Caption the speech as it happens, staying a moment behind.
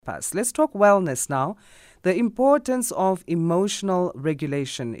Let's talk wellness now. The importance of emotional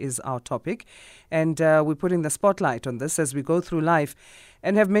regulation is our topic, and we're putting the spotlight on this as we go through life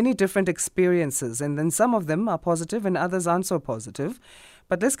and have many different experiences, and then some of them are positive and others aren't so positive.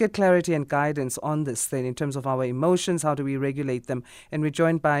 But let's get clarity and guidance on this then in terms of our emotions, how do we regulate them? And we're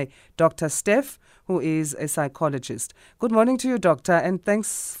joined by Dr. Steph, who is a psychologist. Good morning to you, doctor, and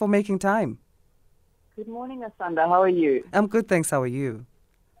thanks for making time. Good morning, Asanda. How are you? I'm good, thanks. How are you?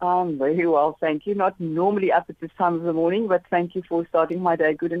 I'm very well, thank you. Not normally up at this time of the morning, but thank you for starting my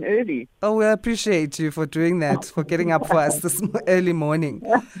day good and early. Oh, we appreciate you for doing that, for getting up for us this early morning.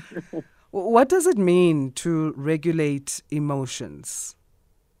 What does it mean to regulate emotions?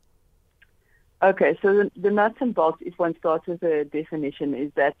 Okay, so the nuts and bolts, if one starts with a definition,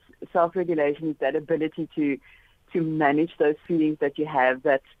 is that self-regulation is that ability to manage those feelings that you have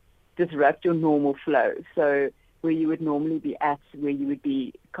that disrupt your normal flow. So where you would normally be at, where you would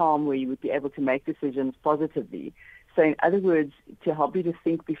be calm, where you would be able to make decisions positively. So in other words, to help you to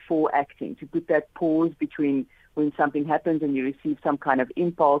think before acting, to put that pause between when something happens and you receive some kind of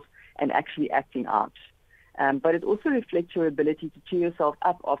impulse and actually acting out. But it also reflects your ability to cheer yourself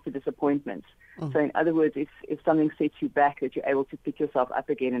up after disappointments. So in other words, if something sets you back, that you're able to pick yourself up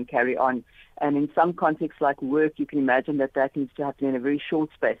again and carry on. And in some contexts like work, you can imagine that needs to happen in a very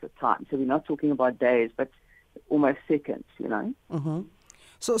short space of time. So we're not talking about days, but almost seconds, you know. Mm-hmm.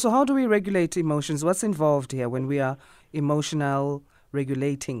 So how do we regulate emotions? What's involved here when we are emotional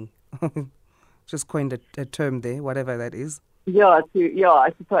regulating? Just coined a term there, whatever that is.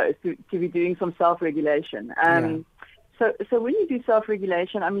 I suppose to be doing some self-regulation. So when you do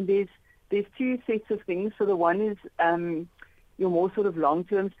self-regulation, I mean, there's two sets of things. So the one is your more sort of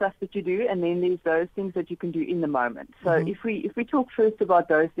long-term stuff that you do, and then there's those things that you can do in the moment. So if we talk first about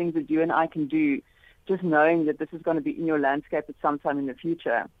those things that you and I can do, just knowing that this is going to be in your landscape at some time in the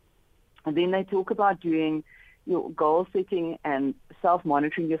future. And then they talk about doing your goal setting and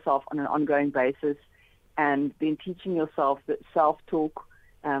self-monitoring yourself on an ongoing basis, and then teaching yourself that self-talk.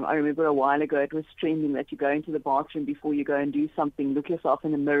 I remember a while ago it was trending that you go into the bathroom before you go and do something, look yourself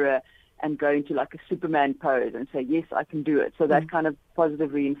in the mirror and go into like a Superman pose and say, yes, I can do it. So that kind of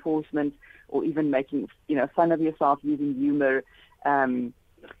positive reinforcement, or even making fun of yourself using humor.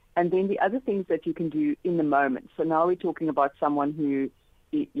 And then the other things that you can do in the moment. So now we're talking about someone who,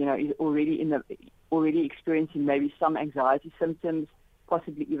 is already experiencing maybe some anxiety symptoms,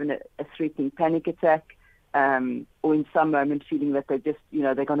 possibly even a threatening panic attack, or in some moment feeling that they're just,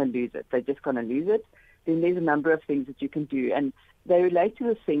 they're going to lose it. They're just going to lose it. Then there's a number of things that you can do, and they relate to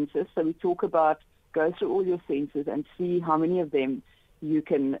the senses. So we talk about go through all your senses and see how many of them you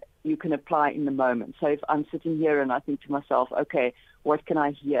can apply in the moment. So if I'm sitting here and I think to myself, okay, what can I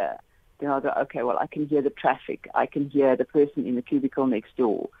hear? Then I'll go, okay, well, I can hear the traffic. I can hear the person in the cubicle next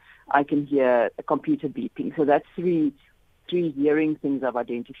door. I can hear a computer beeping. So that's three hearing things I've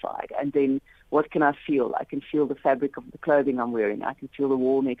identified. And then what can I feel? I can feel the fabric of the clothing I'm wearing. I can feel the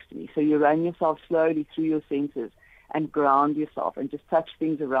wall next to me. So you run yourself slowly through your senses and ground yourself and just touch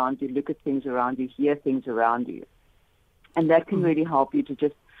things around you, look at things around you, hear things around you. And that can really help you to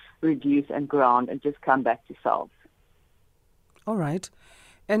just reduce and ground and just come back to self. All right.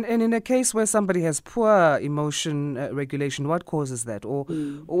 And in a case where somebody has poor emotion regulation, what causes that? Or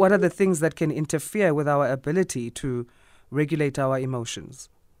what are the things that can interfere with our ability to regulate our emotions?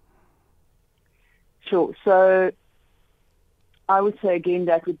 Sure. So I would say, again,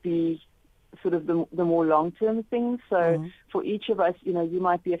 that would be sort of the more long-term things. So for each of us, you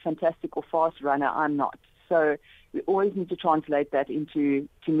might be a fantastic or fast runner. I'm not. So we always need to translate that into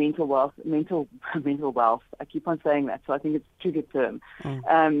mental wealth. Mental wealth. I keep on saying that, so I think it's a trigger term.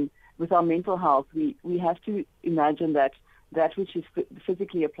 With our mental health, we have to imagine that which is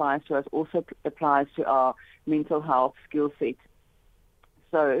physically applies to us also applies to our mental health skill set.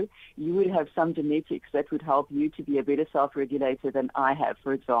 So you would have some genetics that would help you to be a better self-regulator than I have,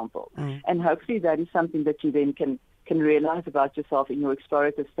 for example. And hopefully that is something that you then can realize about yourself in your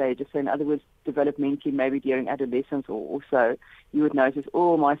explorative stages. So in other words, developmentally, maybe during adolescence or so, you would notice,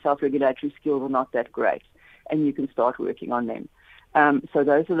 my self-regulatory skills are not that great, and you can start working on them. So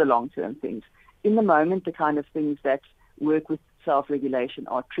those are the long-term things. In the moment, the kind of things that work with self-regulation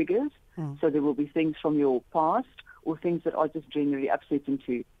are triggers. So there will be things from your past or things that are just generally upsetting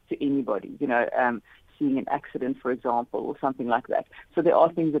to anybody, seeing an accident, for example, or something like that. So there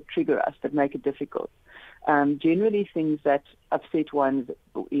are things that trigger us, that make it difficult. Generally, things that upset one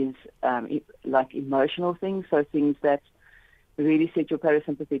is like emotional things, so things that really set your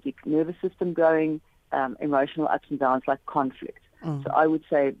parasympathetic nervous system going, emotional ups and downs like conflict. So I would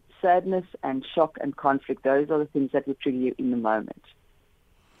say sadness and shock and conflict, those are the things that will trigger you in the moment.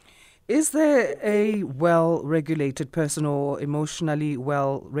 Is there a well-regulated person or emotionally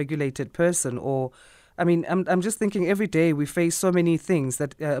well-regulated person? Or, I mean, I'm just thinking every day we face so many things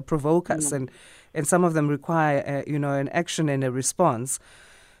that provoke us, Mm. and some of them require, an action and a response.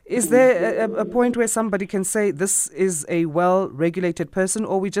 Is Mm. there a point where somebody can say this is a well-regulated person,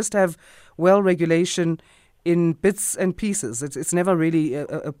 or we just have well-regulation in bits and pieces? It's never really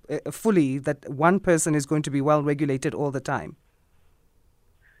a fully that one person is going to be well-regulated all the time.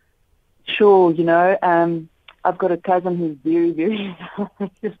 Sure, I've got a cousin who's very, very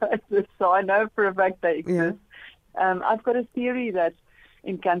regulated, so I know for a fact they Yeah. exist. I've got a theory that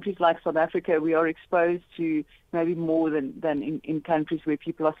in countries like South Africa, we are exposed to maybe more than in countries where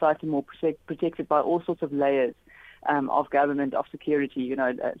people are slightly more protected by all sorts of layers of government, of security,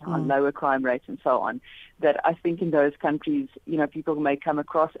 lower crime rates and so on. That I think in those countries, people may come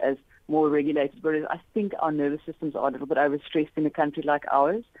across as more regulated, whereas I think our nervous systems are a little bit overstressed in a country like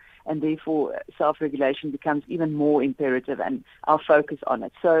ours, and therefore self-regulation becomes even more imperative and our focus on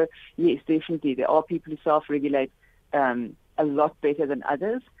it. So, yes, definitely, there are people who self-regulate a lot better than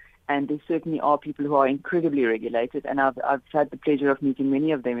others, and there certainly are people who are incredibly regulated, and I've had the pleasure of meeting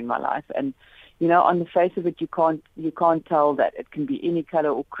many of them in my life. And, on the face of it, you can't tell that. It can be any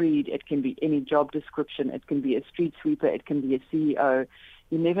color or creed, it can be any job description, it can be a street sweeper, it can be a CEO.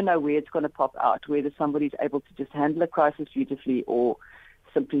 You never know where it's going to pop out, whether somebody's able to just handle a crisis beautifully or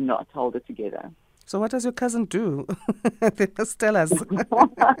simply not hold it together. So what does your cousin do? They must tell us. Oh,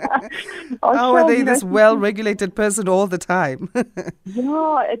 How are sure, they this well-regulated person all the time?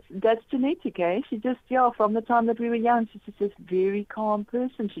 that's genetic, eh? She just, from the time that we were young, she's just this very calm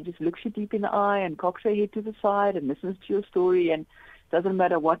person. She just looks you deep in the eye and cocks her head to the side and listens to your story, and doesn't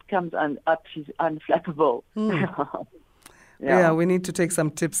matter what comes up, she's unflappable. Yeah, we need to take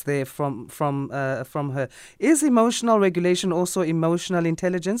some tips there from her. Is emotional regulation also emotional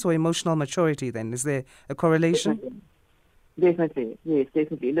intelligence or emotional maturity then? Is there a correlation? Definitely. Yes,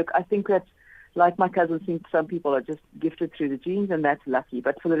 definitely. Look, I think that, like my cousin thinks, some people are just gifted through the genes, and that's lucky.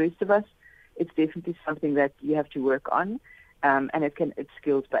 But for the rest of us, it's definitely something that you have to work on, and it's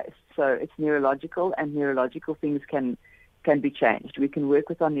skills-based. So it's neurological, and neurological things can be changed. We can work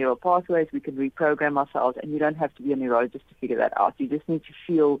with our neural pathways, we can reprogram ourselves, and you don't have to be a neurologist to figure that out. You just need to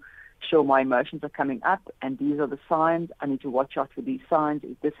feel sure my emotions are coming up, and these are the signs. I need to watch out for these signs.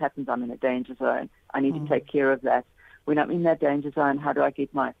 If this happens, I'm in a danger zone. I need to take care of that. When I'm in that danger zone, how do I get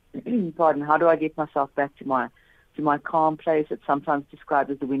how do I get myself back to my calm place? It's sometimes described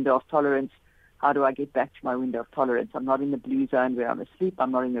as the window of tolerance. How do I get back to my window of tolerance? I'm not in the blue zone where I'm asleep.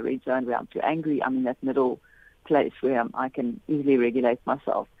 I'm not in the red zone where I'm too angry. I'm in that middle place where I can easily regulate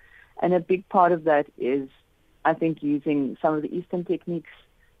myself. And a big part of that is, I think, using some of the Eastern techniques.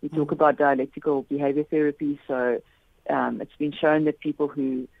 We talk about dialectical behavior therapy. So it's been shown that people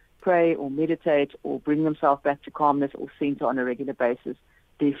who pray or meditate or bring themselves back to calmness or center on a regular basis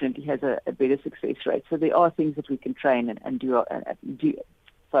definitely has a better success rate. So there are things that we can train and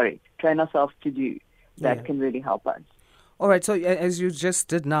train ourselves to do that can really help us. All right. So as you just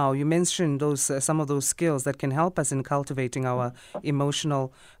did now, you mentioned those some of those skills that can help us in cultivating our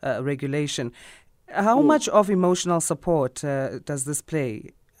emotional regulation. How much of emotional support does this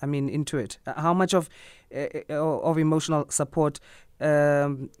play? I mean, into it. How much of emotional support,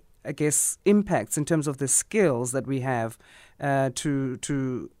 I guess, impacts in terms of the skills that we have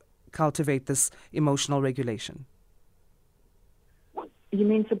to cultivate this emotional regulation? You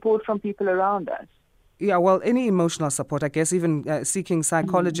mean support from people around us? Yeah, well, any emotional support, I guess, even seeking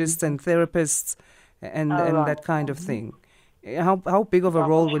psychologists and therapists and that kind of thing. How big of a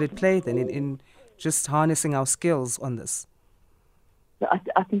role will it play then in just harnessing our skills on this?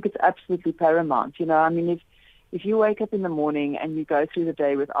 I think it's absolutely paramount. I mean, if you wake up in the morning and you go through the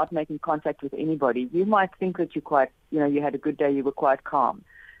day without making contact with anybody, you might think that you're quite, you had a good day, you were quite calm.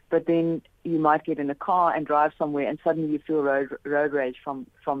 But then you might get in a car and drive somewhere, and suddenly you feel road rage from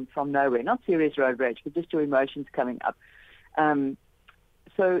nowhere. Not serious road rage, but just your emotions coming up.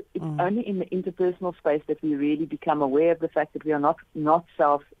 So it's only in the interpersonal space that we really become aware of the fact that we are not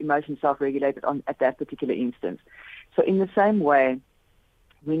self-regulated at that particular instance. So in the same way,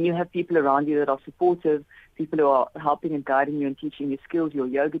 when you have people around you that are supportive, people who are helping and guiding you and teaching you skills, your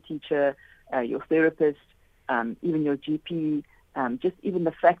yoga teacher, your therapist, even your GP, just even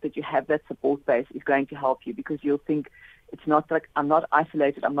the fact that you have that support base is going to help you, because you'll think it's not like I'm not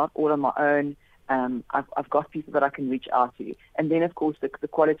isolated, I'm not all on my own. I've got people that I can reach out to. And then, of course, the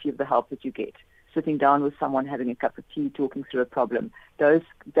quality of the help that you get, sitting down with someone, having a cup of tea, talking through a problem, those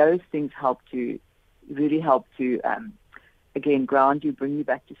things really help to, again, ground you, bring you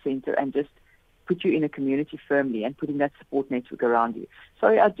back to center, and just put you in a community firmly and putting that support network around you. So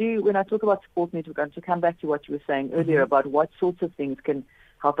when I talk about support network, I want to come back to what you were saying earlier about what sorts of things can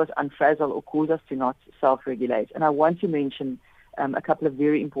help us unfrazzle or cause us to not self-regulate. And I want to mention a couple of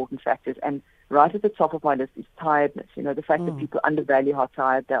very important factors. And right at the top of my list is tiredness, the fact that people undervalue how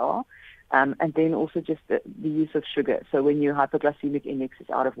tired they are. And then also just the use of sugar. So when your hypoglycemic index is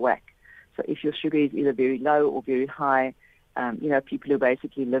out of whack. So if your sugar is either very low or very high, people who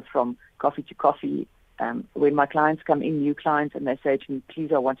basically live from coffee to coffee. When my clients come in, new clients, and they say to me,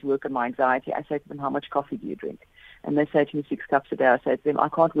 please, I want to work on my anxiety, I say to them, how much coffee do you drink? And they say to me 6 cups a day. I say to them, I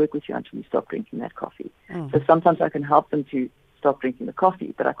can't work with you until you stop drinking that coffee. So sometimes I can help them to stop drinking the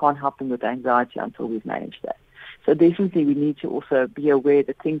coffee, but I can't help them with anxiety until we've managed that. So definitely we need to also be aware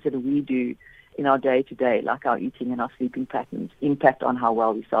that things that we do in our day-to-day, like our eating and our sleeping patterns, impact on how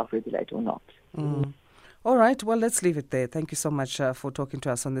well we self-regulate or not. All right. Well, let's leave it there. Thank you so much for talking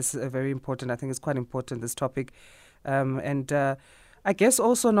to us on this very important, I think it's quite important, this topic. And I guess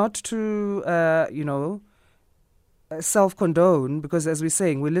also not to, self-condone, because as we're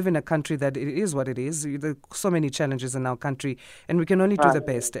saying, we live in a country that it is what it is. There are so many challenges in our country, and we can only do the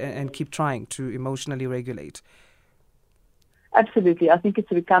best and keep trying to emotionally regulate. Absolutely. I think it's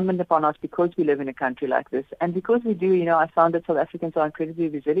incumbent upon us because we live in a country like this. And because we do, I found that South Africans are incredibly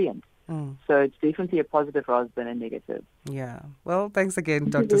resilient. So it's definitely a positive rather than a negative. Yeah. Well, thanks again,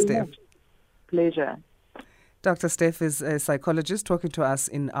 Dr. Steph. Pleasure. Dr. Steph is a psychologist talking to us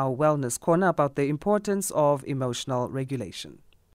in our Wellness Corner about the importance of emotional regulation.